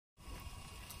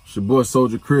It's your boy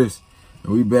Soldier Chris,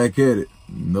 and we back at it.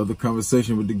 Another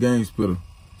conversation with the Game Spitter.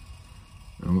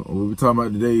 And what we're talking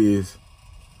about today is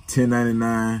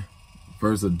 1099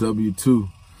 versus a W-2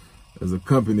 as a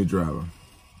company driver.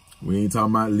 We ain't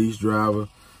talking about lease driver.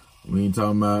 We ain't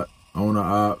talking about owner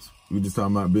ops. We just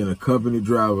talking about being a company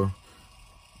driver,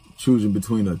 choosing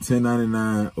between a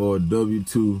 1099 or a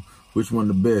W-2. Which one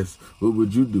the best? What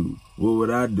would you do? What would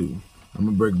I do? I'm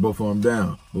gonna break both of them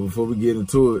down. But before we get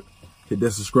into it, hit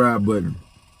that subscribe button.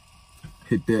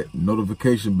 Hit that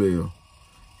notification bell.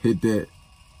 Hit that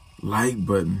like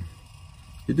button.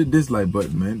 Hit the dislike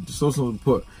button, man. Just show some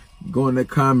support. Go in that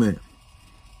comment.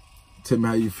 Tell me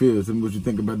how you feel. Tell me what you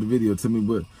think about the video. Tell me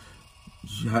what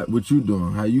you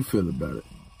doing, how you feel about it.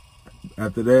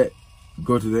 After that,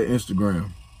 go to that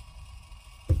Instagram.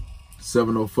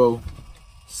 704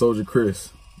 Soldier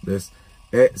Chris. That's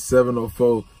at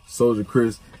 704 Soldier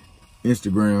Chris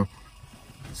Instagram.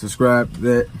 Subscribe to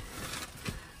that.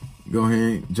 Go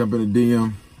ahead, jump in the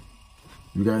DM.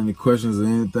 If you got any questions or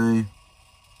anything,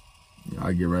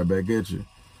 I'll get right back at you.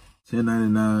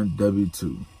 1099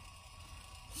 W-2.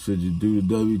 Should you do the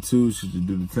W-2? Should you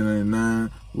do the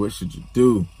 1099? What should you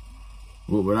do?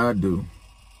 What would I do?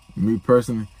 Me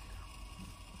personally,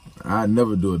 I'd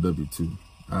never do a W-2.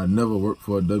 I'd never work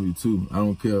for a W-2. I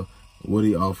don't care what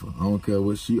he offer. I don't care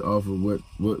what she offer, what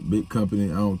big company.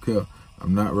 I don't care.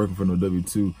 I'm not working for no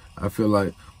W-2. I feel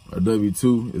like a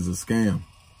W-2 is a scam.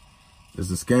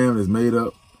 It's a scam that's made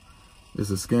up.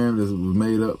 It's a scam that was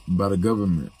made up by the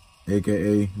government,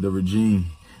 aka the regime,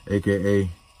 aka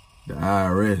the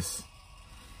IRS.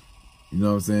 You know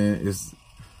what I'm saying? It's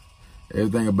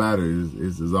everything about it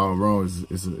is all wrong.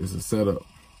 It's a setup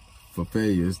for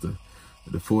failure. It's the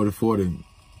 40-40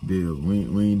 deal. We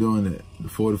ain't doing that. The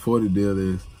 40-40 deal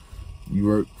is you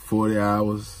work 40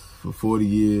 hours for 40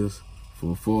 years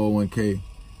for a 401k.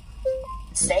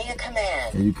 Say a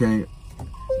command. And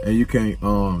you can't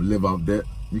live off that.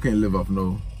 You can't live off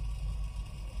no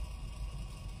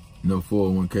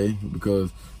 401k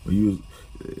because when you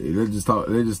let's just talk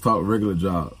regular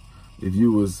job. If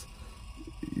you was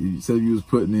say you was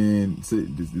putting in, say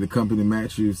the company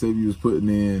match you, say you was putting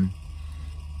in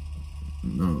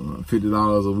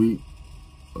 $50 a week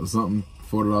or something,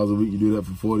 $40 a week, you do that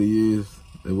for 40 years,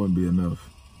 it wouldn't be enough.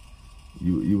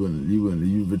 You wouldn't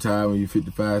you retire when you're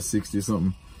 55, 60 or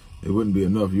something, it wouldn't be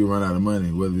enough. You run out of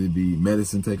money, whether it be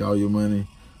medicine take all your money,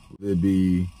 whether it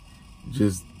be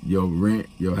just your rent,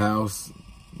 your house,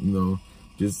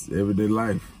 just everyday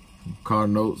life, car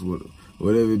notes,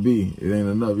 whatever it be, it ain't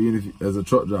enough. Even if as a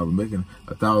truck driver making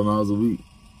 $1,000 a week,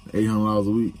 $800 a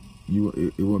week,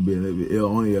 it wouldn't be. It'll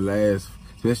only last,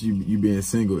 especially you being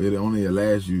single. It'll only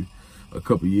last you a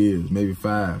couple years, maybe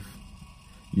 5.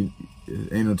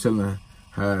 Ain't no telling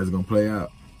how it's gonna play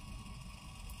out.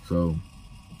 So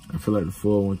I feel like the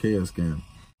 401k is a scam.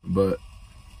 But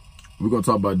we're gonna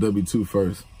talk about W-2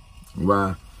 first.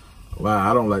 Why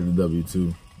I don't like the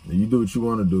W-2. You do what you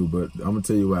want to do, but I'm gonna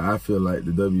tell you why I feel like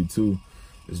the W-2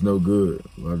 is no good.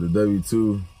 Well, the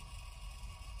W-2,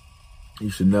 you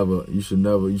should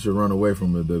run away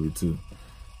from the W-2.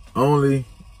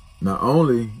 Not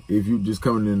only if you just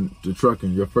coming into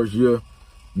trucking your first year,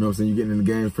 you know what I'm saying, you getting in the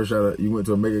game fresh out of, you went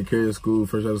to a mega carrier school,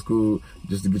 fresh out of school,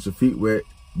 just to get your feet wet.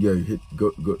 Yeah,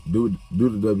 do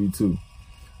the W-2.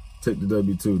 Take the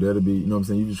W-2. That'll be, you know what I'm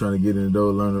saying, you just trying to get in the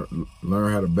door,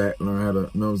 learn how to back, learn how to,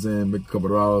 you know what I'm saying, make a couple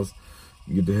of dollars,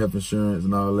 you get the health insurance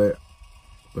and all that.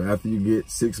 But after you get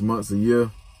 6 months, a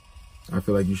year, I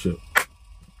feel like you should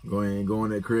go on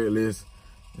that credit list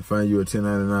and find you a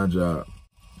 1099 job.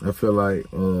 I feel like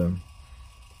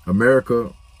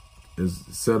America is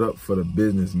set up for the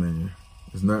businessman.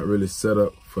 It's not really set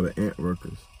up for the ant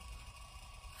workers,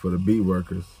 for the bee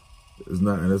workers. It's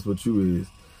not, and that's what you is.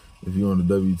 If you're on the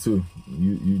W-2,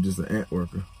 you just an ant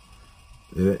worker.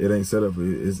 It ain't set up.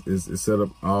 It's set up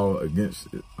all against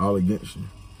you.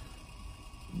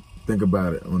 Think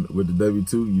about it. With the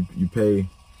W-2, you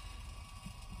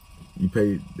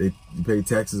pay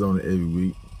taxes on it every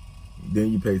week.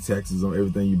 Then you pay taxes on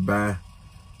everything you buy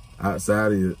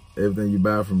outside of it. Everything you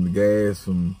buy, from the gas,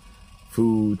 from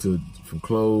food from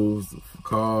clothes, from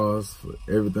cars, for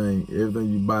everything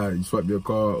you buy, you swipe your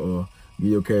card or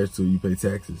give your cash to, you pay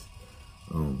taxes.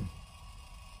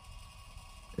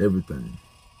 Everything.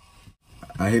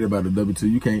 I hate about the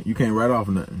W-2. You can't write off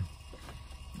nothing.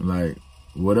 Like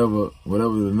whatever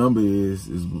the number is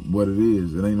what it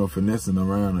is. It ain't no finessing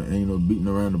around. It ain't no beating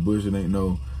around the bush. It ain't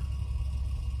no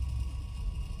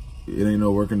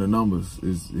working the numbers.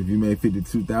 If you made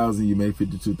 52,000, you made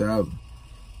 52,000.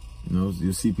 You know,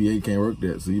 your CPA can't work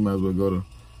that, so you might as well go to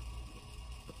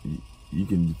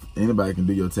anybody can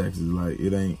do your taxes. Like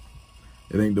it ain't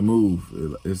the move.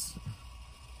 It's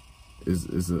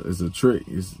a trick.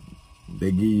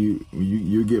 They give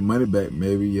you get money back.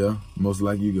 Maybe, yeah, most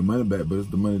likely you get money back, but it's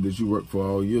the money that you work for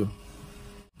all year.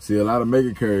 See, a lot of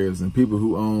mega carriers and people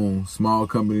who own small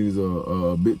companies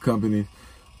or big companies,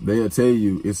 they'll tell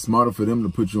you it's smarter for them to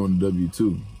put you on the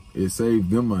W-2. It saves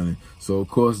them money. So of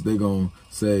course they're gonna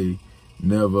say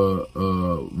never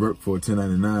work for a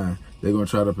 1099. They're gonna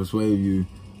try to persuade you.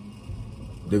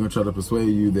 They're gonna try to persuade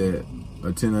you that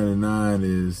a 1099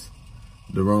 is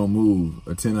the wrong move.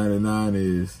 A 1099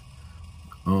 is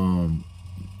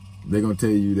they're gonna tell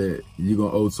you that you're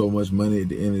gonna owe so much money at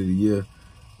the end of the year,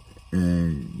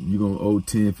 and you're gonna owe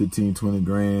 10, 15, 20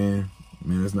 grand.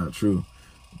 Man, that's not true.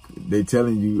 They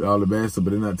telling you all the bad stuff, but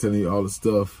they're not telling you all the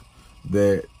stuff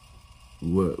that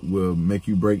will make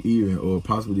you break even or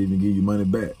possibly even give you money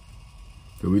back.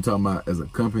 Because we're talking about as a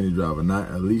company driver, not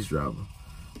a lease driver.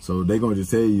 So they're gonna just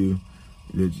tell you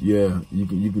that you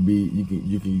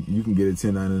can get a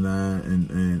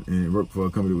 1099 and work for a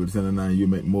company with a 1099. You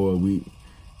make more a week,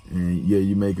 and yeah,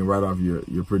 you making right off your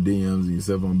per diems and your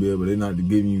cell phone bill, but they're not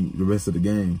giving you the rest of the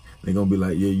game. They're gonna be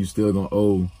like, yeah, you still gonna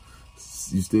owe.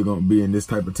 You still gonna be in this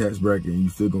type of tax bracket, and you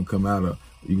still gonna come out of.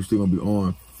 You still gonna be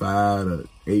on 5 to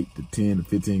 8 to 10 to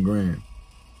 15 grand.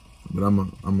 But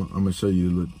I'm gonna show you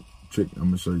a little trick. I'm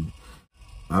gonna show you.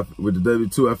 With the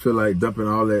W-2, I feel like dumping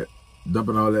all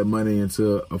that money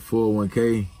into a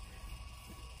 401k.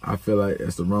 I feel like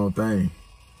that's the wrong thing.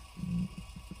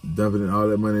 Dumping all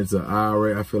that money into an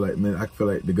IRA, I feel like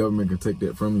the government can take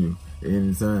that from you at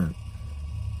any time.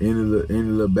 Any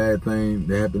little bad thing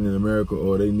that happened in America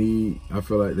or they need, I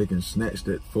feel like they can snatch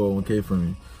that 401k from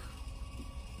you.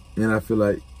 And I feel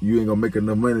like you ain't gonna make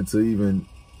enough money to even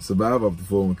survive off the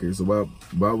 401k. So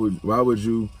why would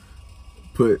you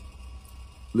put,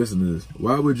 listen to this,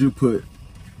 why would you put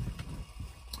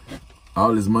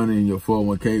all this money in your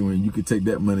 401k when you could take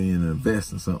that money and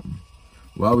invest in something?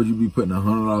 Why would you be putting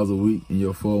 $100 a week in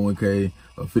your 401k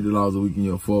or $50 a week in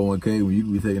your 401k when you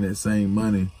could be taking that same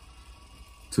money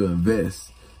to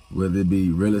invest, whether it be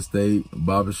real estate,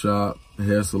 barbershop,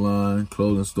 hair salon,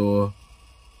 clothing store,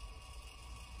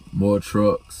 more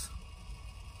trucks,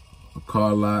 a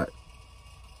car lot,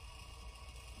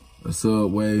 a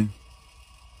Subway,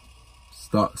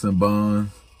 stocks and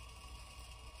bonds.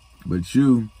 But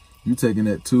you taking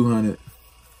that $250,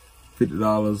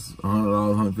 $100,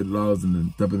 $150 and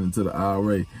then dumping it into the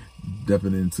IRA,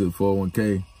 dumping it into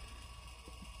 401k,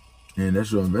 and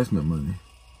that's your investment money.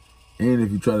 And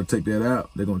if you try to take that out,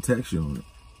 they're gonna tax you on it.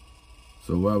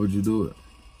 So why would you do it?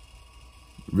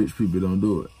 Rich people don't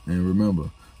do it. And remember,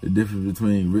 the difference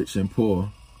between rich and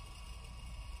poor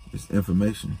is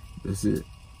information. That's it.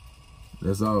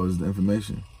 That's all, is the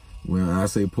information. When I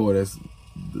say poor, that's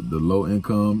the low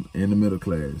income and the middle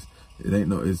class. It ain't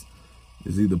no, it's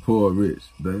either poor or rich.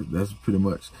 That's pretty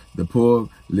much. The poor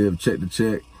live check to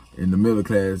check, and the middle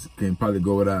class can probably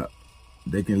go without.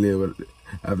 They can live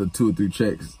after 2 or 3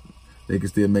 checks. They can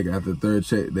still make it after the 3rd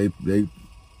check. They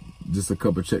just a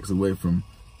couple checks away from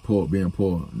being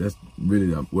poor. That's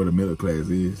really what a middle class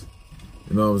is.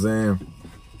 You know what I'm saying?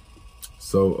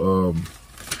 So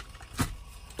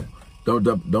don't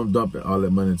dump all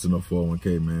that money into no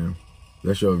 401k, man.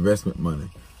 That's your investment money.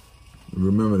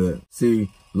 Remember that. See,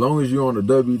 long as you're on the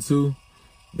W-2,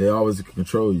 they always can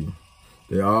control you.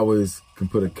 They always can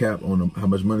put a cap on how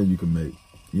much money you can make.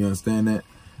 You understand that?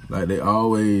 Like they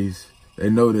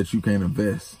know that you can't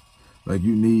invest. Like they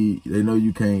know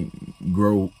you can't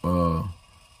grow.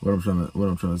 What I'm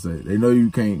trying to say. They know you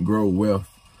can't grow wealth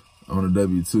on a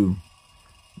W-2.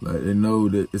 Like they know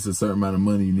that it's a certain amount of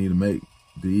money you need to make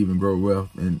to even grow wealth.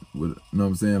 And you know what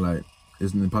I'm saying? Like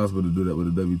it's impossible to do that with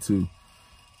a W-2.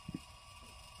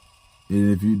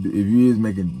 And if you is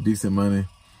making decent money,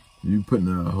 you putting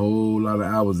a whole lot of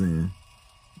hours in.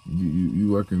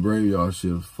 You working graveyard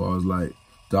shifts. As far as like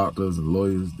doctors and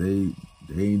lawyers, they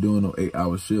ain't doing no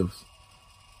 8-hour shifts.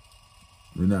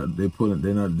 They're not just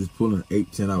pulling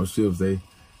 8-10-hour shifts. They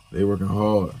working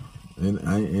hard. And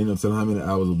I ain't no telling how many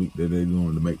hours a week that they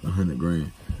doing to make 100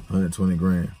 grand, 120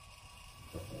 grand.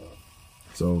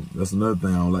 So that's another thing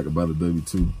I don't like about a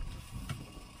W-2.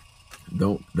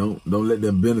 Don't let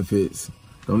them benefits.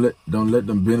 Don't let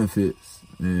them benefits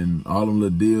and all them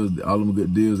little deals, all them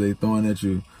good deals they throwing at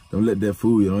you. Don't let that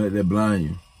fool you. Don't let that blind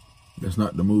you. That's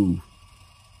not the move.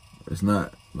 It's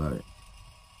not. Like,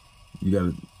 you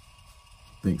gotta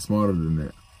think smarter than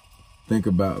that. Think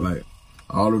about like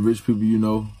all the rich people you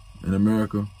know in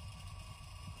America,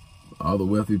 all the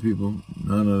wealthy people.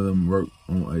 None of them work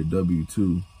on a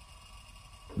W-2.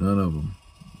 None of them.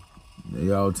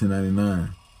 They all 1099.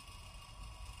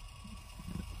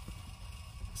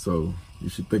 So you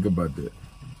should think about that.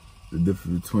 The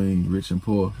difference between rich and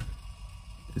poor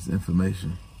is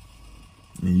information.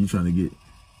 And you trying to get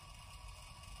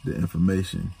the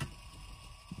information.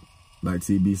 Like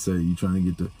TB say, you trying to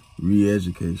get the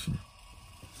re-education.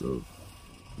 So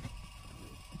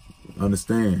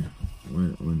understand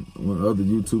when other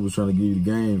YouTubers trying to give you the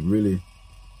game, really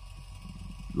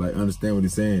like understand what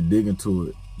he's saying, dig into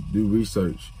it, do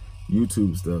research,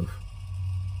 YouTube stuff.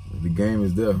 The game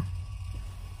is there.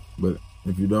 But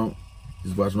if you don't,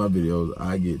 just watch my videos,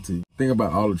 I get to you. Think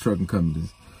about all the trucking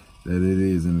companies that it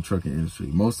is in the trucking industry.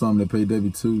 Most of them that pay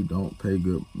W-2 don't pay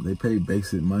good. They pay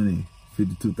basic money,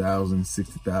 $52,000,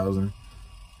 $60,000.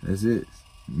 That's it.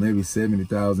 Maybe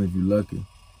 $70,000 if you're lucky.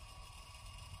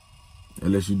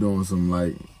 Unless you're doing some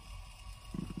like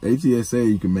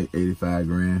ATSA, you can make 85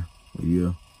 grand a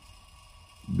year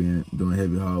doing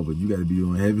heavy haul, but you got to be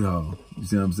doing heavy haul. You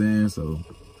see what I'm saying? So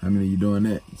how many you doing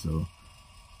that? So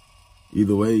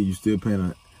either way, you still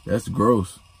paying that's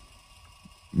gross.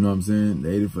 You know what I'm saying?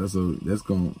 The 85, so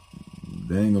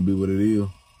that ain't gonna be what it is.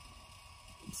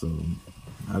 So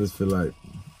I just feel like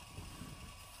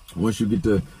once you get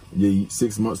to your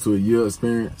 6 months to a year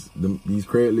experience, these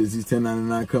credit lists, these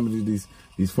 1099 companies,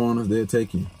 these foreigners, they'll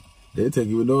take you. They'll take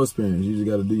you with no experience. You just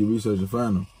got to do your research and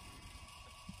find them.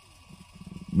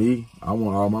 Me, I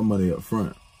want all my money up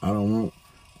front. I don't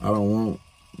want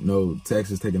no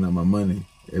taxes taking out my money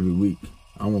every week.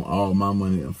 I want all my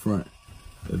money up front.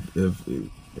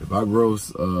 If I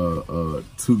gross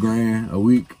 $2 grand a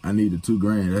week, I need the $2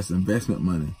 grand. That's investment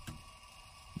money.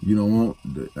 You don't want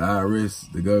the IRS,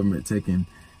 the government taking.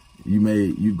 You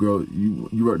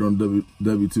worked on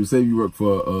W-2. Say you work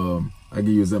for I give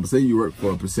you an example. Say you work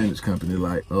for a percentage company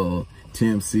like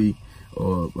TMC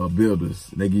or Builders.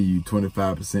 They give you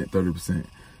 25%, 30%.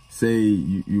 Say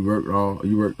you worked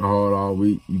hard all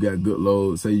week. You got good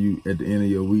loads. Say you at the end of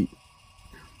your week,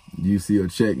 you see a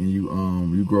check and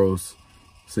you gross.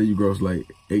 Say you gross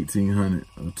like $1,800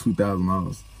 or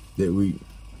 $2,000 that week,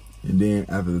 and then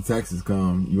after the taxes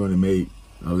come, you only made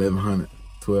 $1,100,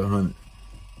 $1,200.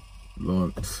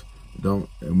 Lord, don't.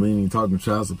 And we ain't even talking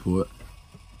child support.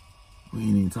 We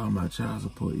ain't even talking about child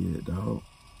support yet, dog.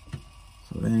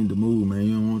 So that ain't the move, man.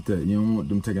 You don't want that. You don't want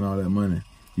them taking all that money.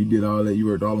 You did all that. You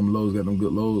worked all them loads, got them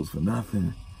good loads for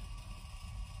nothing.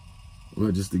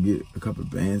 Well, just to get a couple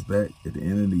of bands back at the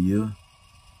end of the year.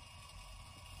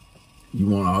 You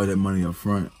want all that money up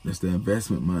front. That's the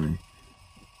investment money.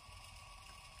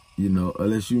 You know,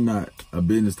 unless you're not a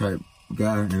business type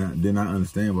guy, and then I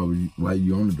understand why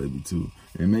you on the W-2,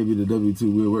 and maybe the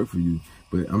W-2 will work for you.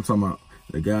 But I'm talking about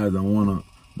the guys that don't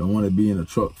wanna be in a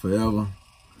truck forever.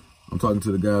 I'm talking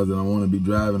to the guys that don't want to be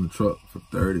driving a truck for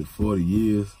 30, 40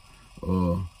 years,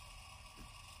 or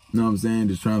you know what I'm saying,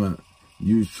 just trying to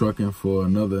use trucking for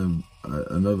another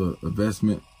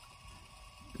investment,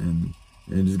 and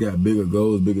just got bigger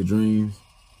goals, bigger dreams.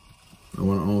 I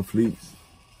want to own fleets.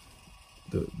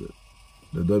 The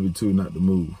W-2 not the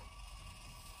move.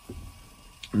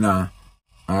 Nah.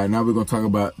 All right, now we're gonna talk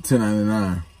about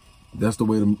 1099. That's the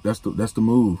way that's the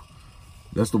move.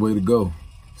 That's the way to go.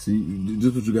 See,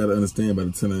 just what you gotta understand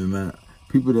about the 1099.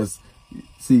 People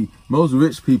most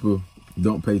rich people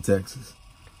don't pay taxes.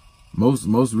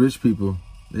 Most rich people,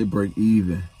 they break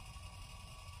even.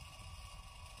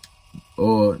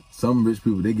 Or some rich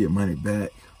people, they get money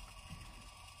back.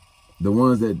 The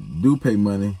ones that do pay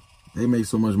money, they make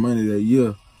so much money that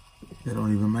year, it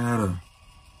don't even matter.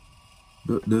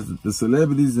 The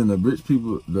celebrities and the rich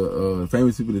people, the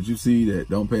famous people that you see that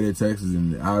don't pay their taxes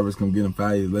and the IRS come get them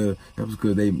 5 years later, that was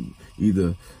because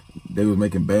they was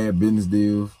making bad business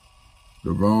deals,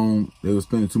 they was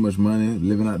spending too much money,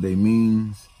 living out their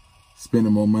means,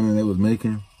 spending more money than they was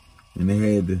making, and they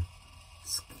had to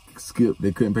skip.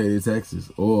 They couldn't pay their taxes,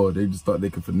 or they just thought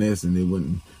they could finesse and they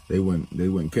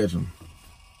wouldn't catch them.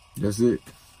 That's it.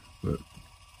 But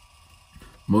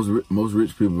most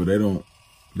rich people,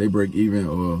 they break even,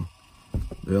 or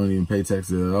they don't even pay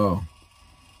taxes at all.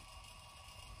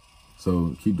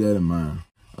 So keep that in mind.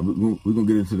 We're gonna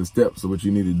get into the steps of what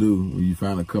you need to do when you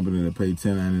find a company that pay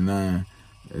 1099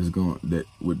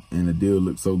 and the deal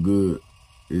looks so good.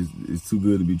 It's too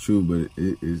good to be true, but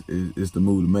it's the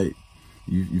move to make.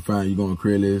 You find you go on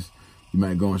Craigslist, you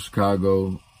might go in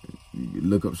Chicago, you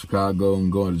look up Chicago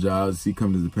and go on the jobs, see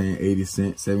companies are paying 80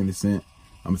 cents, 70 cents.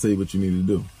 I'm gonna tell you what you need to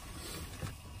do.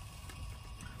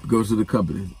 Go to the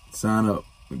company, sign up,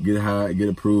 get hired, get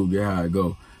approved, get hired,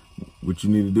 go. What you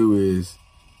need to do is,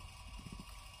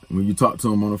 when you talk to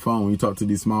them on the phone, when you talk to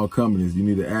these small companies, you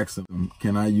need to ask them,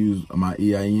 can I use my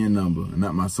EIN number and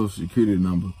not my social security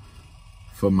number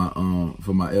for my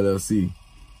LLC?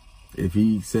 If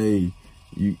he say,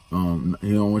 he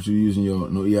don't want you using your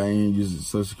no EIN, using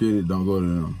Social Security, don't go to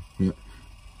them.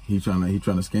 He trying to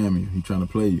scam you. He trying to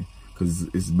play you, because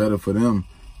it's better for them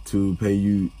to pay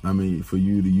you. I mean, for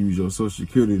you to use your Social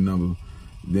Security number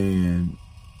than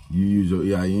you use your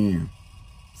EIN.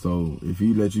 So if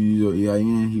he let you use your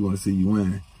EIN, he want to see you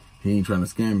win. He ain't trying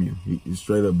to scam you. He's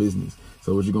straight up business.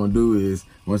 So what you're gonna do is,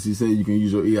 once he say you can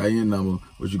use your EIN number,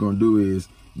 what you're gonna do is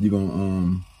you're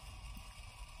gonna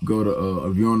go to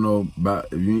if you don't know about,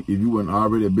 if you weren't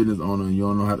already a business owner and you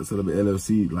don't know how to set up an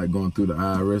LLC, like going through the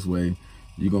IRS way,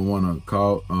 you're gonna want to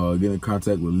call, get in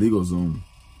contact with LegalZoom.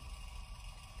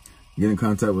 Get in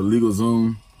contact with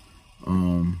LegalZoom.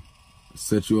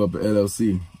 Set you up an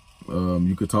LLC.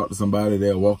 You could talk to somebody,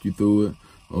 they'll walk you through it,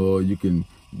 or you can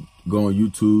go on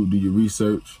YouTube, do your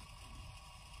research,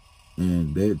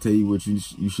 and they'll tell you what you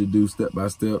should do step by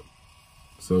step.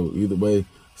 So either way,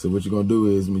 so what you're gonna do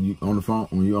is when you're on the phone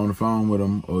with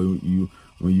them, or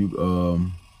when you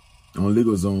on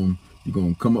LegalZoom, you're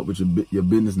gonna come up with your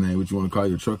business name, what you want to call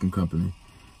your trucking company.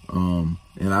 And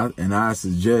I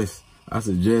suggest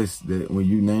that when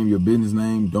you name your business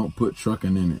name, don't put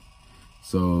trucking in it.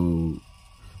 So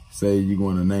say you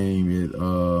want to name it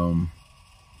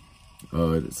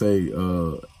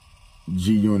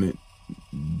G Unit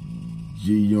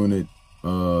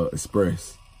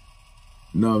Express.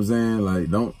 You know what I'm saying? Like,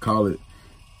 don't call it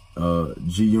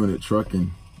G Unit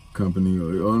Trucking Company,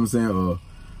 or you know what I'm saying?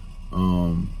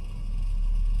 Or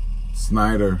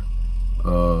Snyder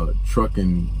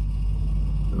Trucking,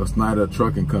 or Snyder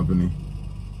Trucking Company.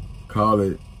 Call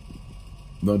it.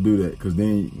 Don't do that, because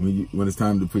then when it's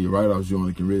time for your write-offs, you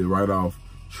only can really write off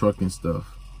trucking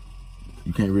stuff.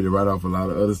 You can't really write off a lot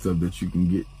of other stuff that you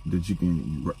can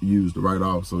use to write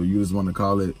off. So you just want to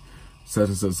call it such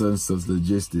and such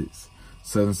logistics,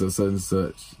 such and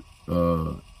such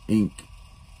Inc. You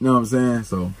know what I'm saying?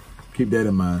 So keep that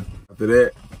in mind. After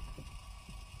that,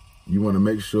 you want to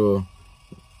make sure,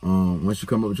 once you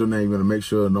come up with your name, you want to make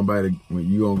sure nobody, when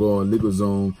you gonna go on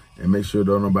LegalZoom, and make sure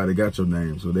don't nobody got your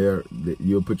name. So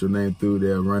you'll put your name through,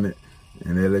 they'll run it,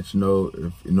 and they'll let you know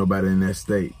if nobody in that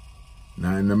state.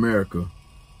 Not in America.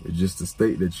 It's just the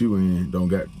state that you in don't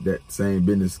got that same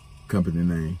business company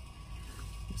name.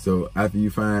 So after you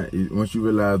once you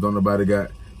realize don't nobody got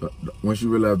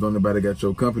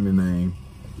your company name,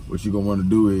 what you're gonna want to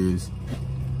do is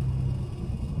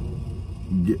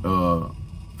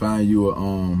find you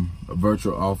a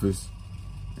virtual office,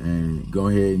 and go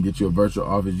ahead and get you a virtual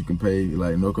office. You can pay,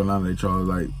 like North Carolina, they charge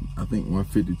like, I think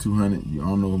 $150, $200. You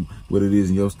don't know what it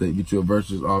is in your state. Get you a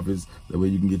virtual office. That way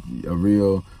you can get a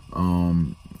real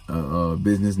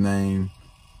business name,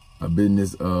 a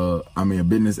business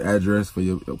address for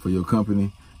your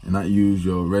company, and not use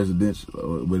your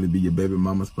residential, whether it be your baby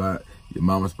mama spot, your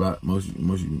mama spot. Most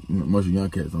young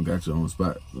cats don't got your own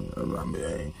spot. I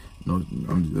mean, but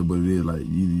it is like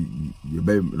your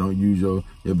baby, don't use your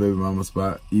baby mama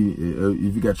spot. Even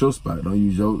if you got your spot, don't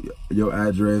use your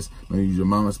address. Don't use your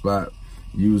mama spot.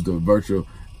 Use the virtual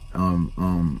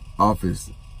office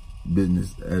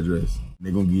business address.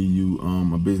 They're gonna give you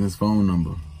a business phone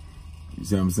number. You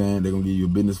see what I'm saying? They're gonna give you a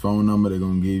business phone number. They're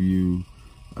gonna give you,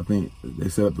 I think they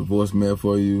set up the voicemail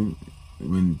for you.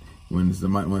 When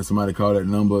somebody call that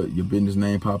number, your business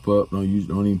name pop up. Don't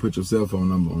even put your cell phone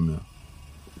number on there.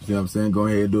 You see what I'm saying? Go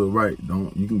ahead and do it right.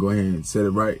 You can go ahead and set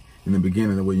it right in the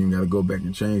beginning, that way you ain't gotta go back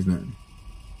and change nothing.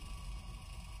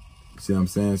 See what I'm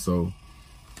saying? So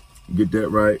get that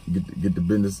right. Get the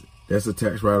business. That's a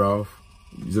tax write-off.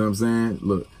 You see what I'm saying?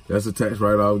 Look, that's a tax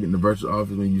write-off. Getting the virtual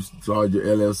office when you start your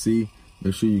LLC.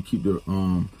 Make sure you keep the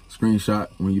screenshot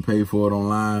when you pay for it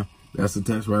online. That's a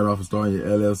tax write-off for starting your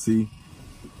LLC.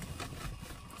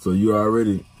 So you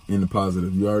already in the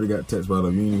positive. You already got tax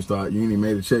write-off. You ain't even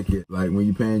made a check yet. Like when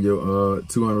you paying your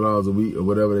 $200 a week or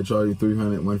whatever, they charge you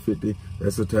 $300, $150.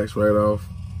 That's a tax write-off.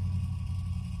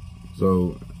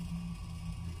 So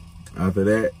after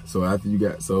that, after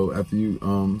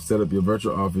you set up your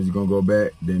virtual office, you're gonna go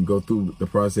back, then go through the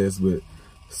process with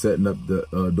setting up the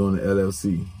doing the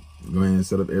LLC. Go ahead and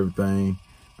set up everything.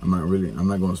 I'm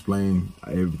not gonna explain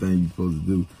everything you're supposed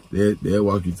to do. They'll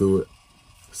walk you through it.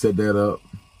 Set that up.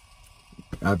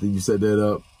 After you set that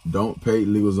up, don't pay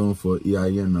LegalZoom for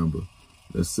EIN number.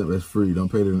 That's free. Don't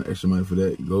pay them extra money for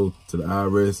that. Go to the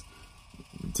IRS.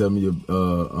 Tell me your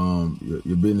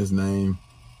business name,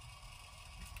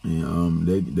 and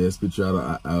they'll spit you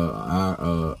out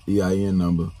a EIN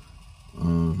number.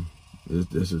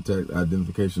 That's your tax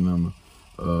identification number.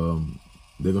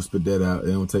 They're gonna spit that out.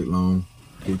 It don't take long.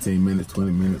 15 minutes,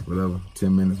 20 minutes, whatever,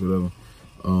 10 minutes, whatever.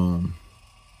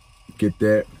 Get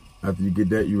that. After you get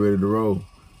that, you're ready to roll.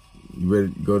 You ready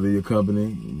to go to your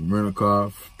company, rent a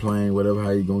car, plane, whatever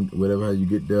how you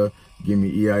get there. Give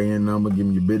me EIN number, give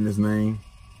me your business name,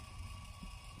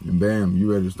 and bam,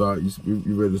 you ready to start. You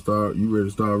ready to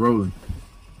start rolling.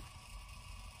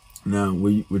 Now,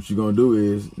 what you're gonna do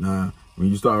is when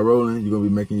you start rolling, you're gonna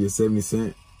be making your 70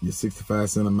 cent, your 65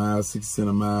 cent a mile, 60 cent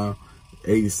a mile,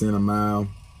 80 cent a mile.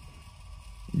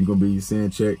 You're gonna be sending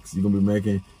checks. You're gonna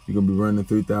be running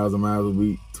 3,000 miles a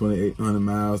week, 2,800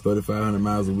 miles, 3,500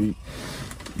 miles a week.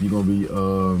 You're gonna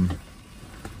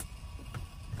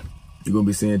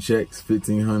be sending checks,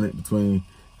 1,500, between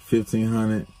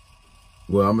 1,500.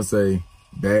 Well, I'm gonna say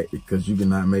back, because you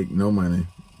cannot make no money.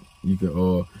 You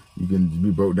can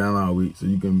be broke down all week. So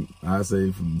I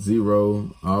say from zero,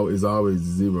 it's always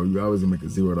zero. You always gonna make a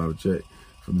 $0 check.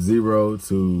 From zero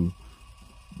to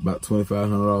about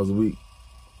 $2,500 a week,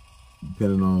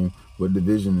 depending on what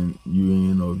division you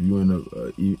in, or if you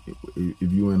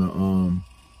in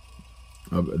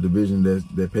a division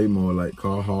that pay more, like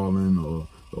car hauling or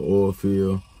the oil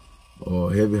field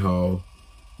or heavy haul,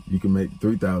 you can make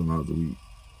 $3,000 a week.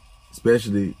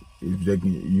 Especially if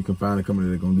you can find a company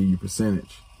that's gonna give you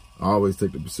percentage. I always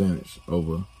take the percentage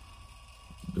over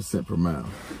the cent per mile.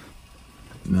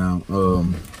 Now,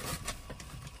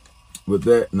 with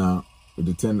that, with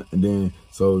the 10, and then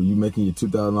so you making your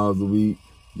 $2,000 a week,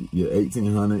 your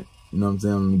 1,800. You know what I'm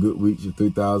saying? On good weeks, your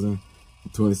 3,000,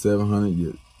 2,700,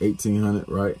 your 1,800.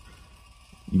 Right?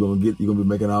 You're gonna be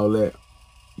making all that.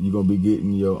 You're gonna be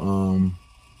getting your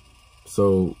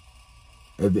So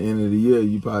at the end of the year,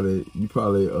 you probably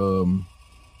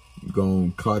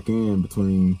gonna clock in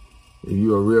between, if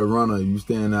you're a real runner, you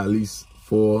staying at least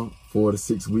 4 to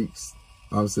 6 weeks.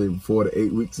 I would say 4 to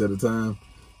 8 weeks at a time,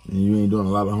 and you ain't doing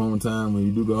a lot of home time. When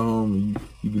you do go home,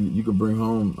 you can bring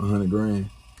home 100 grand,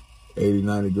 80,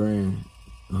 90 grand,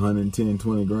 110,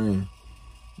 20 grand.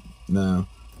 Now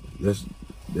that's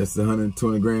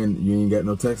 120 grand. You ain't got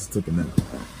no taxes taken out.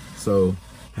 So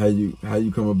how you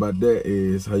come about that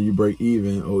is how you break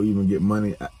even, or even get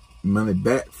money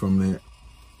back from that,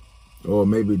 or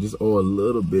maybe just owe a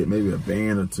little bit, maybe a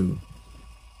band or two.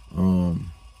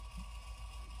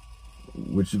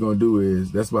 What you're gonna do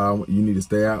is, that's why you need to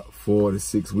stay out 4 to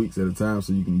 6 weeks at a time,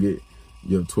 so you can get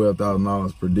your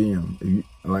 $12,000 per diem.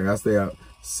 I stay out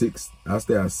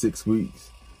 6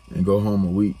 weeks and go home a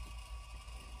week.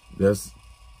 That's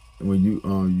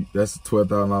when that's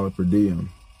 $12,000 per diem.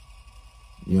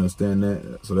 You understand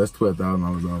that? So that's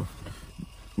 $12,000 off.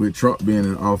 With Trump being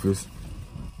in office,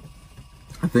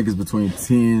 I think it's between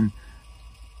 10.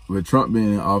 With Trump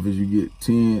being in office, you get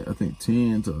 10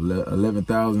 to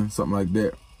 11,000, something like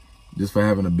that, just for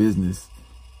having a business.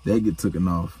 That get taken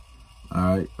off.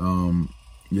 All right.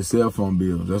 Your cell phone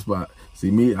bills. That's why.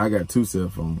 See me, I got 2 cell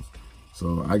phones,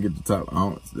 so I get the top.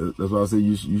 That's why I say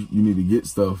you need to get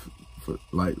stuff for,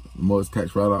 like, most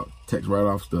tax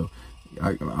write-off stuff.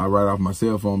 I write off my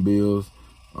cell phone bills,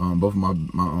 both of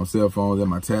my cell phones and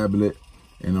my tablet.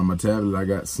 And on my tablet, I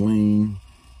got Sling,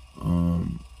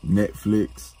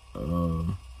 Netflix,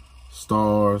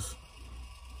 Stars,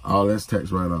 all that's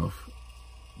tax write-off.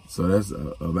 So that's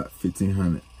about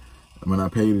 $1,500. When I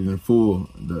paid it in full,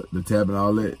 the tablet and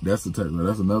all that, that's the tax.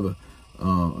 That's another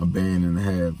a band and a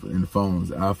half. In the phones,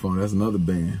 the iPhone, that's another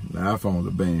band. The iPhone's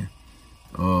a band.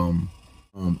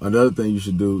 Another thing you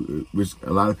should do, which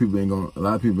a lot of people ain't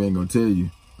gonna tell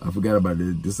you, I forgot about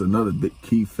this. This is another big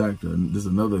key factor. This is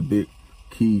another big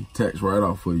key tax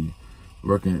write-off for you,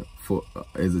 working for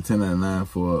as a 1099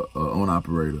 for an own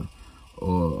operator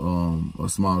or a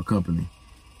small company.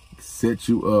 Set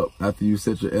you up after you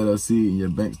set your LLC and your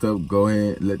bank stuff. Go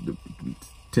ahead,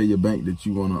 tell your bank that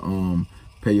you wanna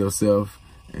pay yourself,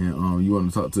 and you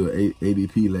wanna talk to an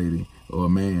ADP lady or a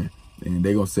man, and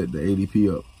they gonna set the ADP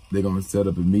up. They're gonna set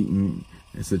up a meeting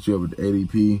and set you up with the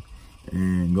ADP,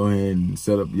 and go ahead and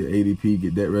set up your ADP,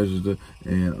 get that registered,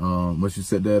 and once you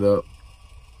set that up,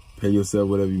 pay yourself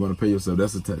whatever you want to pay yourself.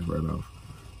 That's a tax write-off.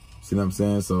 See what I'm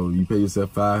saying? So you pay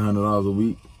yourself $500 a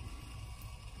week.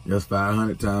 That's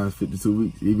 500 times 52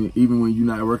 weeks. Even when you're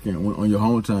not working on your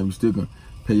home time, you still gonna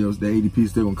pay the ADP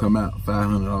still gonna come out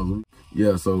 $500 a week.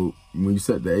 Yeah. So when you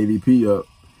set the ADP up,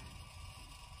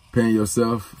 paying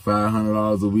yourself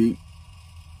 $500 a week.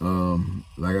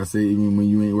 Like I said, even when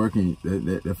you ain't working,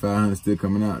 that 500 still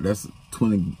coming out. That's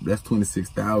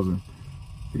 26,000.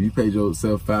 If you paid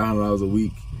yourself $500 a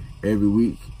week every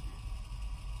week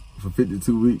for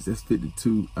 52 weeks, that's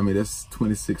 52. I mean, that's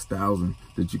 26,000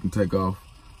 that you can take off.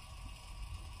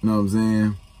 You know what I'm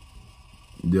saying?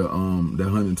 The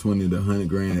 120, the 100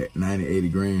 grand, 90, 80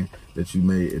 grand that you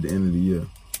made at the end of the year.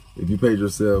 If you paid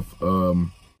yourself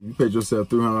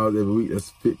 $300 every week,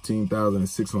 that's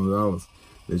 $15,600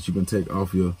 that you can take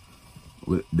off your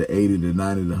with the 80, the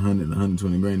 90, the 100, the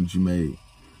 120 grand that you made.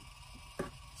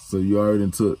 So you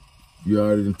already took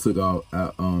out.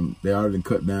 They already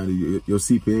cut down your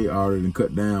CPA already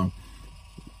cut down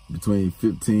between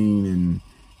 15 and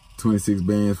 26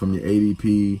 bands from your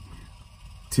ADP,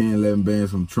 10, 11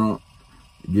 bands from Trump,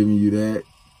 giving you that,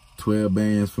 12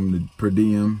 bands from the per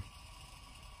diem.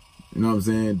 You know what I'm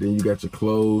saying? Then you got your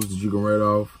clothes that you can write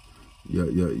off,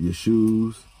 your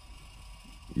shoes,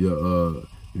 your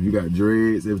if you got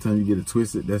dreads, every time you get it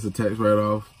twisted, that's a tax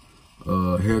write-off.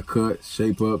 Haircut,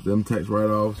 shape up, them tax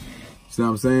write-offs. See what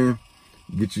I'm saying?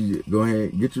 Go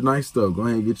ahead, get your nice stuff. Go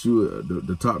ahead and get you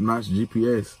the top-notch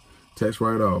GPS, tax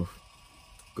write-off.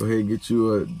 Go ahead and get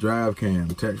you a drive cam,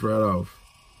 tax write-off.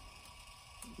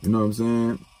 You know what I'm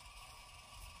saying?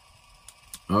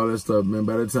 All that stuff, man.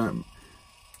 By the time,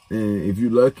 and if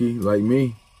you're lucky, like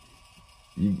me,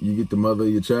 you get the mother of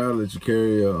your child that you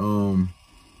carry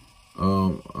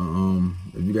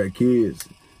if you got kids,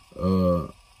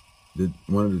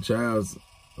 one of the childs,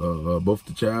 both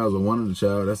the childs or one of the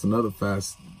child, that's another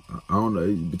 $5. I don't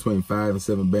know, between 5 and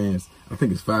 7 bands. I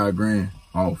think it's $5 grand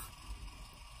off.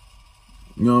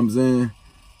 You know what I'm saying?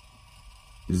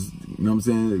 You know what I'm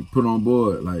saying? Put on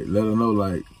board, like let her know,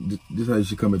 like this how you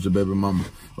should come at your baby mama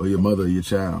or your mother or your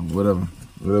child, whatever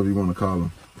you want to call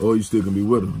them, or you still can be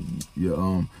with her,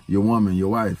 your woman, your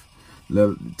wife.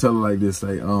 Tell her like this,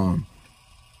 like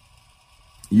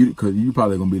cause you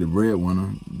probably gonna be the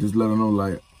breadwinner. Just let her know,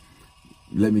 like,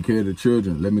 let me carry the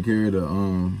children, let me carry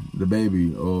the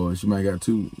baby, or she might got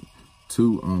two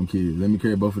kids. Let me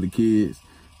carry both of the kids.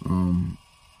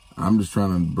 I'm just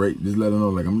trying to break. Just let her know,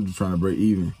 like, I'm just trying to break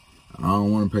even. I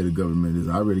don't want to pay the government this.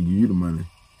 I already give you the money.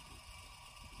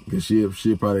 Cause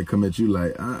she'll probably come at you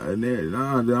like, I'm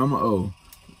a owe.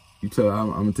 You tell her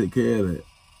I'm gonna take care of that.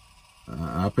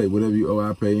 I pay whatever you owe.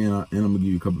 I pay, and I'm gonna give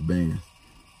you a couple bands.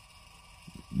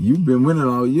 You've been winning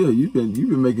all year. You've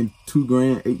been making $2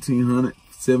 grand, $1,800,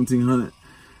 $1,700,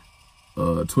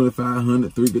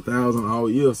 $2,500, $3,000 all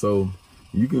year. So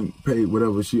you can pay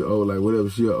whatever she owe, like whatever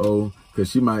she'll owe. Cause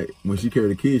she might, when she carry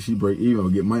the kids, she break even or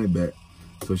get money back.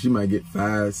 So she might get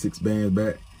 5, 6 bands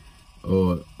back,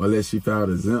 or unless she filed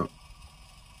a exempt.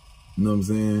 You know what I'm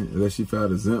saying? Unless she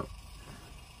filed a exempt,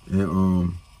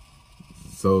 and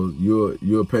so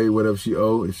you'll pay whatever she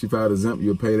owe. If she filed a exempt,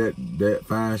 you'll pay that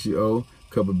fine she owe,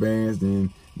 couple bands,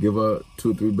 then give her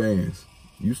 2 or 3 bands.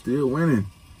 You still winning.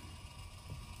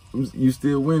 You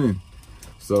still winning.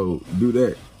 So do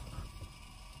that.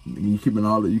 You keeping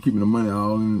the money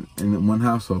all in one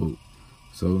household.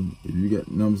 So if you got,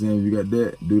 you know what I'm saying, if you got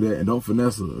that, do that, and don't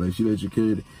finesse her. Like she let you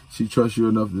carry, she trusts you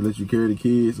enough to let you carry the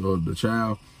kids or the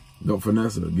child. Don't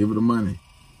finesse her. Give her the money.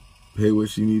 Pay what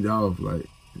she needs off. Like,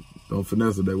 don't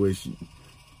finesse her. That way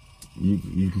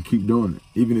you can keep doing it,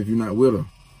 even if you're not with her.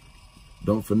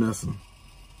 Don't finesse her.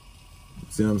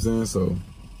 See what I'm saying? So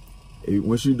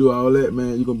once you do all that,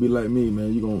 man, you're gonna be like me,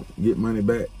 man. You're gonna get money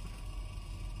back.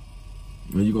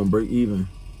 And you're gonna break even.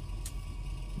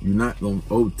 You're not gonna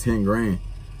owe 10 grand.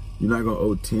 You're not gonna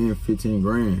owe 10, 15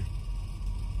 grand.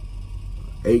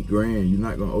 8 grand. You're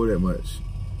not gonna owe that much.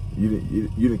 You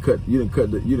didn't cut it.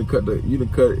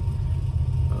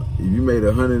 If you made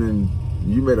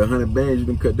 100 bands, you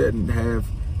didn't cut that in half.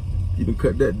 You didn't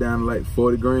cut that down to like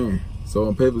 40 grand. So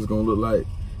on paper it's gonna look like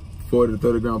 40 to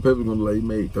 30 grand. On paper it's gonna look like you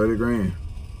made 30 grand.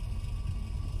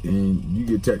 And you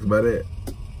get taxed by that.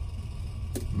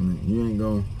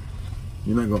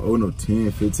 You're not gonna owe no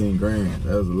 10, 15 grand.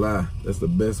 That was a lie. That's the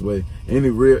best way.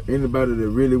 Anybody that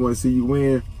really want to see you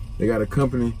win, they got a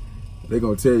company, they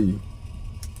gonna tell you.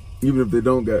 Even if you're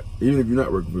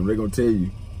not working for them, they gonna tell you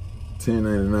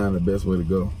 1099 the best way to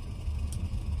go.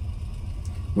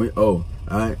 When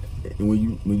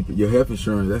you put your health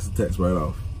insurance, that's a tax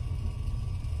write-off.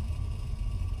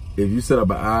 If you set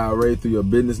up an IRA through your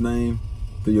business name,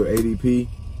 through your ADP,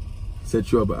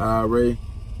 set you up an IRA,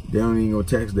 they don't even gonna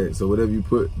tax that. So whatever you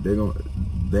put, they ain't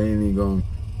even gonna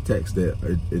tax that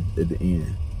at the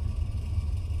end.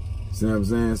 See what I'm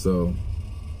saying? So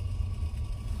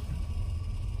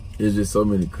it's just so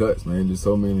many cuts, man. It's just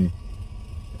so many.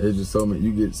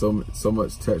 You get so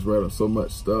much tax write-off, so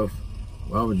much stuff.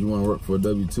 Why would you want to work for a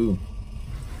W-2?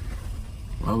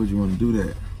 Why would you want to do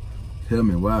that? Tell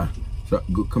me why.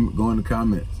 Go in the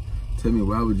comments. Tell me,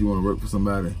 why would you want to work for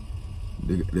somebody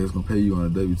that's gonna pay you on a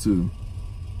W-2?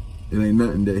 It ain't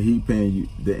nothing that he paying you.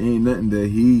 There ain't nothing that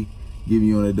he giving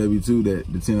you on a W-2 that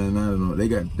the 1099 on.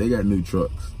 They got new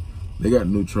trucks. They got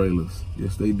new trailers.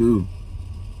 Yes, they do.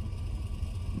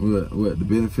 What the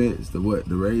benefits? The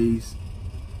raise?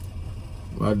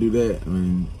 Why do that? I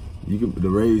mean, You can the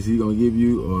raise he gonna give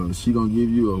you, or she gonna give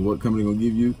you, or what company gonna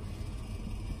give you.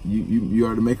 You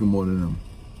already making more than them.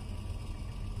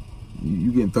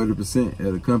 You getting 30%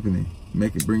 at a company,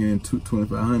 bringing in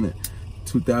 $2,500,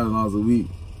 $2,000 a week.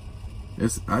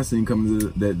 I seen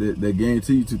companies that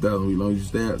guarantee you $2,000 a week, as long as you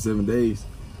stay out 7 days.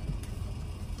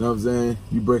 You know what I'm saying?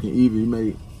 You breaking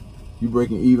even. You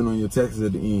breaking even on your taxes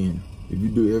at the end. If you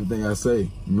do everything I say,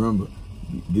 remember,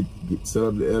 get set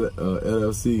up the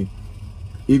LLC.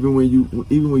 Even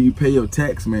when you pay your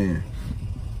tax, man.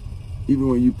 Even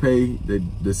when you pay the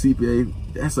CPA,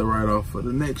 that's a write-off for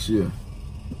the next year.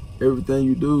 Everything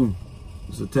you do,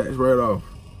 it's a tax write-off.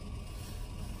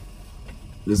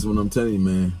 This is what I'm telling you,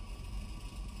 man.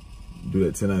 Do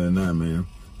that 1099, man.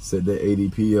 Set that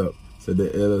ADP up. Set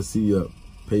that LLC up.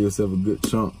 Pay yourself a good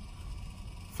chunk.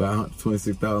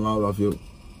 $26,000 off your.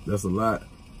 That's a lot,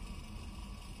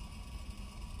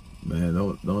 man.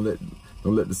 Don't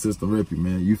let the system rip you,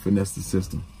 man. You finesse the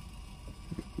system.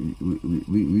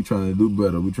 We trying to do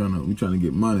better. We trying to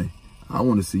get money. I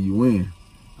want to see you win.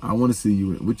 I want to see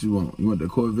you in. What you want? You want the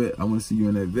Corvette? I want to see you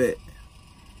in that vet.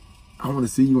 I want to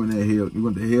see you in that Hell. You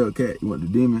want the Hellcat? You want the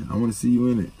Demon? I want to see you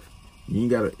in it. You ain't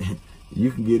gotta.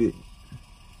 You can get it.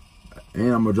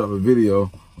 And I'm gonna drop a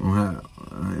video on how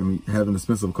having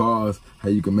expensive cars, how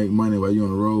you can make money while you're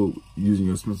on the road using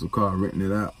your expensive car, renting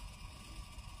it out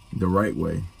the right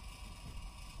way.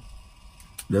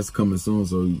 That's coming soon,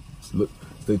 so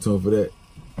stay tuned for that.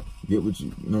 Get what you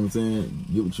know what I'm saying?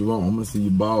 Get what you want. I want to see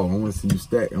you ball. I want to see you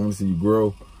stack. I want to see you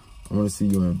grow. I want to see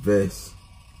you invest.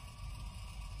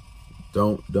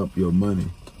 Don't dump your money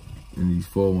in these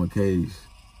 401ks,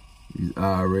 these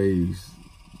IRAs,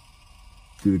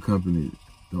 through the company.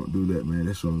 Don't do that, man.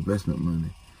 That's your investment money.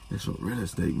 That's your real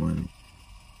estate money.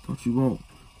 Don't you want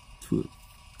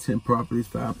 10 properties,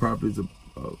 5 properties,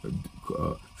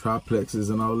 triplexes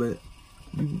and all that?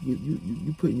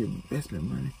 You putting your investment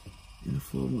money in the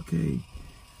 401k,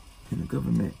 in the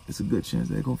government. It's a good chance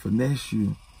they're gonna finesse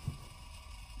you.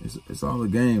 It's all a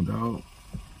game, dog.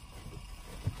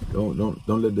 Don't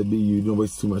let that be you. You don't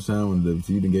waste too much time on the W-2.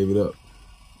 You done gave it up.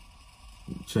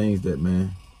 Change that,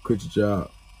 man. Quit your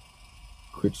job.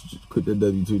 Quit that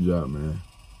W-2 job, man.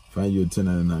 Find you a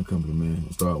 1099 company, man,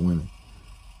 and start winning.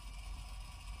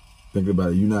 Think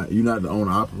about it. You're not the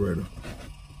owner operator.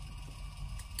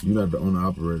 You're not the owner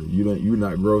operator. You're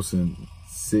not grossing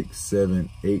 6, 7,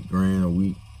 8 grand a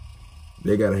week.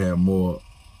 They gotta have more.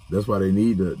 That's why they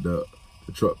need the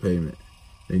truck payment.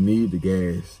 They need the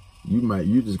gas. You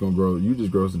just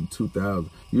grossing 2,000.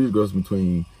 You just grossing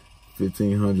between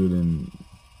 1,500 and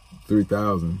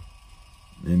 3,000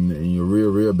 in your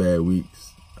real bad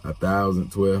weeks. 1,000,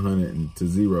 1,200 and to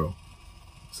zero.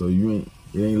 So it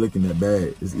ain't looking that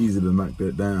bad. It's easy to knock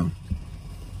that down.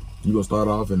 You're gonna start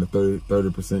off in the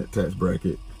 30% tax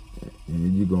bracket,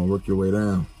 and you're gonna work your way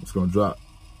down. It's gonna drop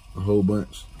a whole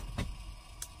bunch.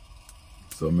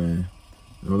 So, man,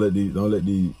 don't let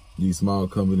these small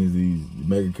companies, these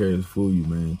mega carriers fool you,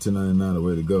 man. 1099 the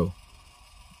way to go.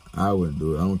 I wouldn't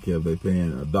do it. I don't care if they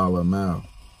paying $1 a mile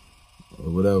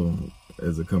or whatever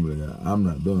as a company guy. I'm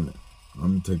not doing it.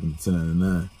 I'm taking the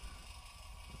 1099.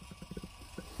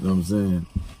 You know what I'm saying?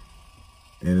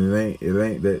 And it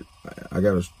ain't that I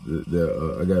got a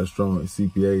strong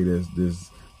CPA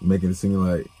that's making it seem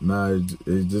like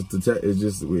it's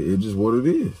just what it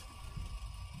is.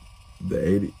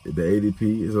 The ADP,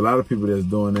 there's a lot of people that's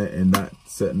doing that and not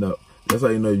setting up. That's how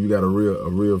you know you got a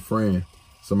real friend.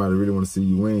 Somebody really want to see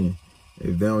you win.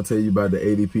 If they don't tell you about the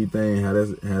ADP thing, how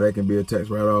that can be a tax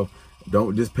write-off,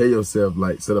 don't just pay yourself,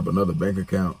 like set up another bank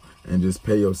account and just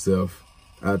pay yourself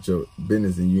out your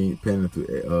business and you ain't paying it through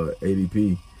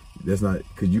ADP. That's not,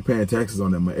 because you paying taxes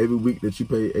on that money. Every week that you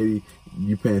pay 80,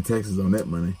 you paying taxes on that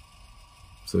money.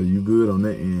 So you good on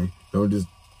that end. Don't just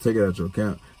take it out your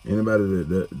account. Anybody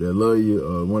that love you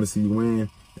or want to see you win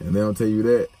and they don't tell you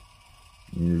that,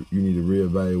 you need to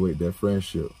reevaluate that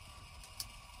friendship.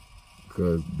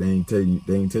 Cause they ain't telling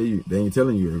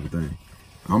you everything.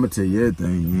 I'm gonna tell you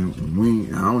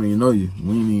everything. I don't even know you.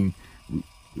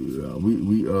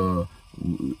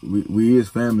 We is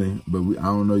family, but I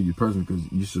don't know you personally because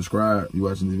you subscribe, you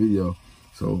watching this video.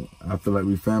 So I feel like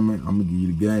we family. I'm gonna give you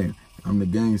the game. I'm the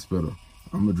game spitter.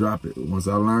 I'm gonna drop it. Once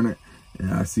I learn it and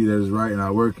I see that it's right and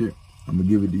I work it, I'm gonna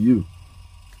give it to you.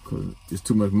 Cause it's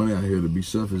too much money out here to be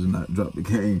selfish and not drop the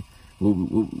game.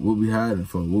 What we hiding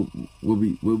for? What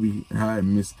we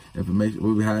hiding misinformation?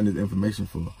 What we hiding this information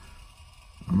for?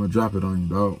 I'm gonna drop it on you,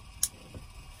 dog.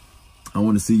 I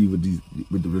want to see you with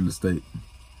the real estate.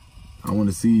 I want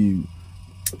to see you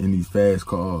in these fast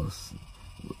cars.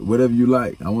 Whatever you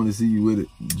like, I want to see you with it.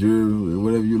 Jewelry,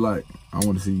 whatever you like, I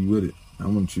want to see you with it. I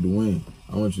want you to win.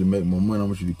 I want you to make more money. I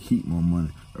want you to keep more money.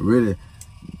 Really,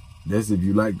 that's if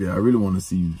you like that. I really want to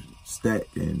see you stack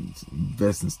and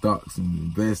invest in stocks and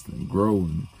invest and grow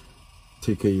and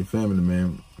take care of your family,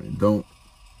 man. And don't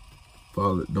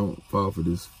fall for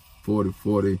this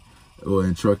 40-40 or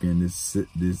in trucking this 40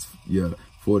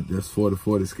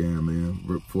 scam, man.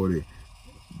 Work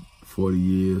 40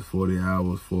 years, 40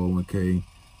 hours, 401k.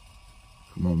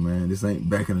 Come on, man. This ain't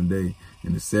back in the day.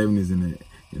 In the 70s and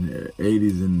the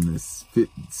 80s and the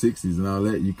 60s and all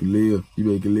that, you can live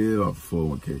off of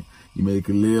 401k. You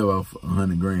can live off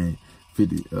 100 grand,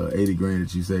 80 grand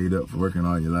that you saved up for working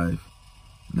all your life.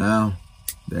 Now,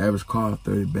 the average car,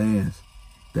 30 bands.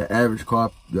 The average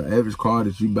car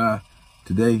that you buy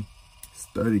today is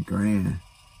 30 grand.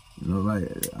 You know, like,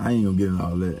 I ain't gonna get into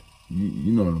all that.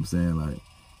 You know what I'm saying? Like,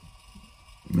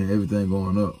 man, everything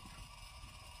going up.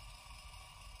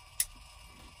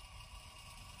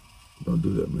 Don't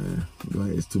do that, man.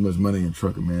 It's too much money in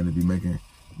trucking, man, to be making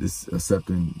this,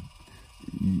 accepting.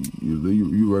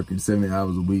 You working 70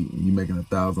 hours a week, and you making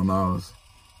 $1,000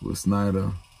 with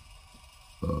Snyder,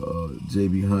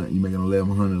 JB Hunt. You making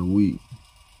 $1,100 a week,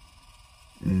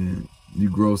 and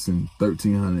you grossing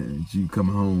 $1,300, and you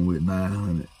coming home with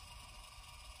 $900.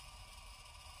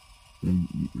 And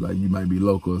you might be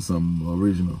local or something, or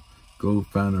regional. Go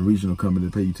find a regional company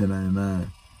to pay you $10.99,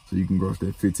 so you can gross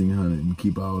that $1,500 and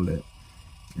keep all that,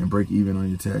 and break even on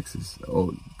your taxes,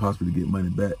 or possibly get money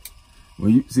back.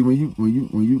 When you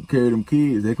carry them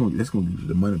kids, that's gonna get you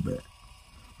the money back.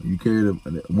 When you carry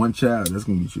one child, that's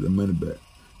gonna get you the money back.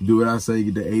 You do what I say,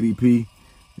 get the ADP,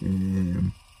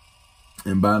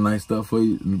 and buy nice stuff for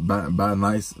you, buy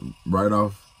nice tax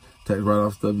write-off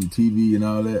stuff, your TV and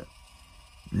all that.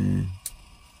 Man,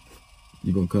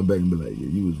 you're gonna come back and be like, yeah,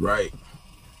 you was right.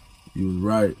 You was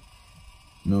right.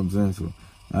 You know what I'm saying? So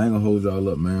I ain't gonna hold y'all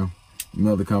up, man.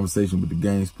 Another conversation with the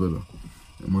game splitter.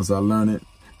 And once I learn it,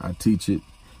 I teach it,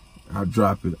 I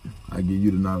drop it, I give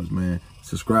you the knowledge, man.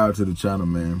 Subscribe to the channel,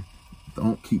 man.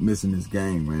 Don't keep missing this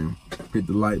game, man. Hit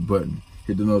the like button,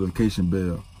 hit the notification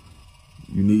bell.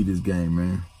 You need this game,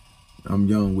 man. I'm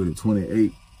young with it,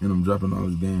 28, and I'm dropping all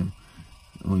this game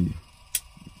on you.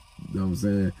 You know what I'm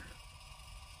saying?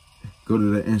 Go to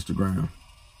that Instagram,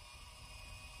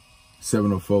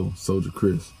 704 Soldier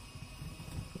Chris.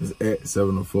 It's at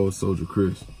 704 Soldier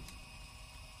Chris.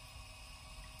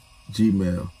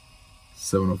 Gmail,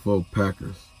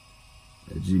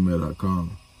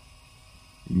 704packers@gmail.com.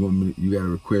 You got a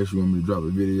request, you want me to drop a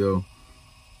video,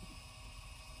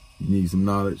 you need some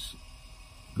knowledge,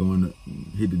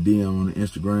 hit the DM on the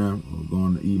Instagram or go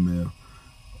on the email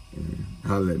and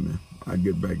holler at me. I'll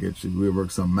get back at you. We'll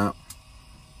work something out.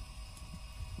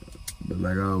 But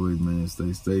like always, man,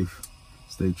 stay safe,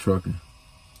 stay trucking,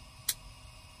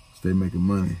 stay making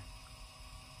money,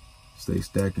 stay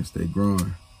stacking, stay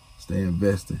growing, stay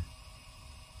investing,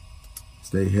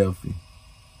 stay healthy.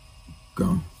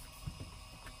 Gone.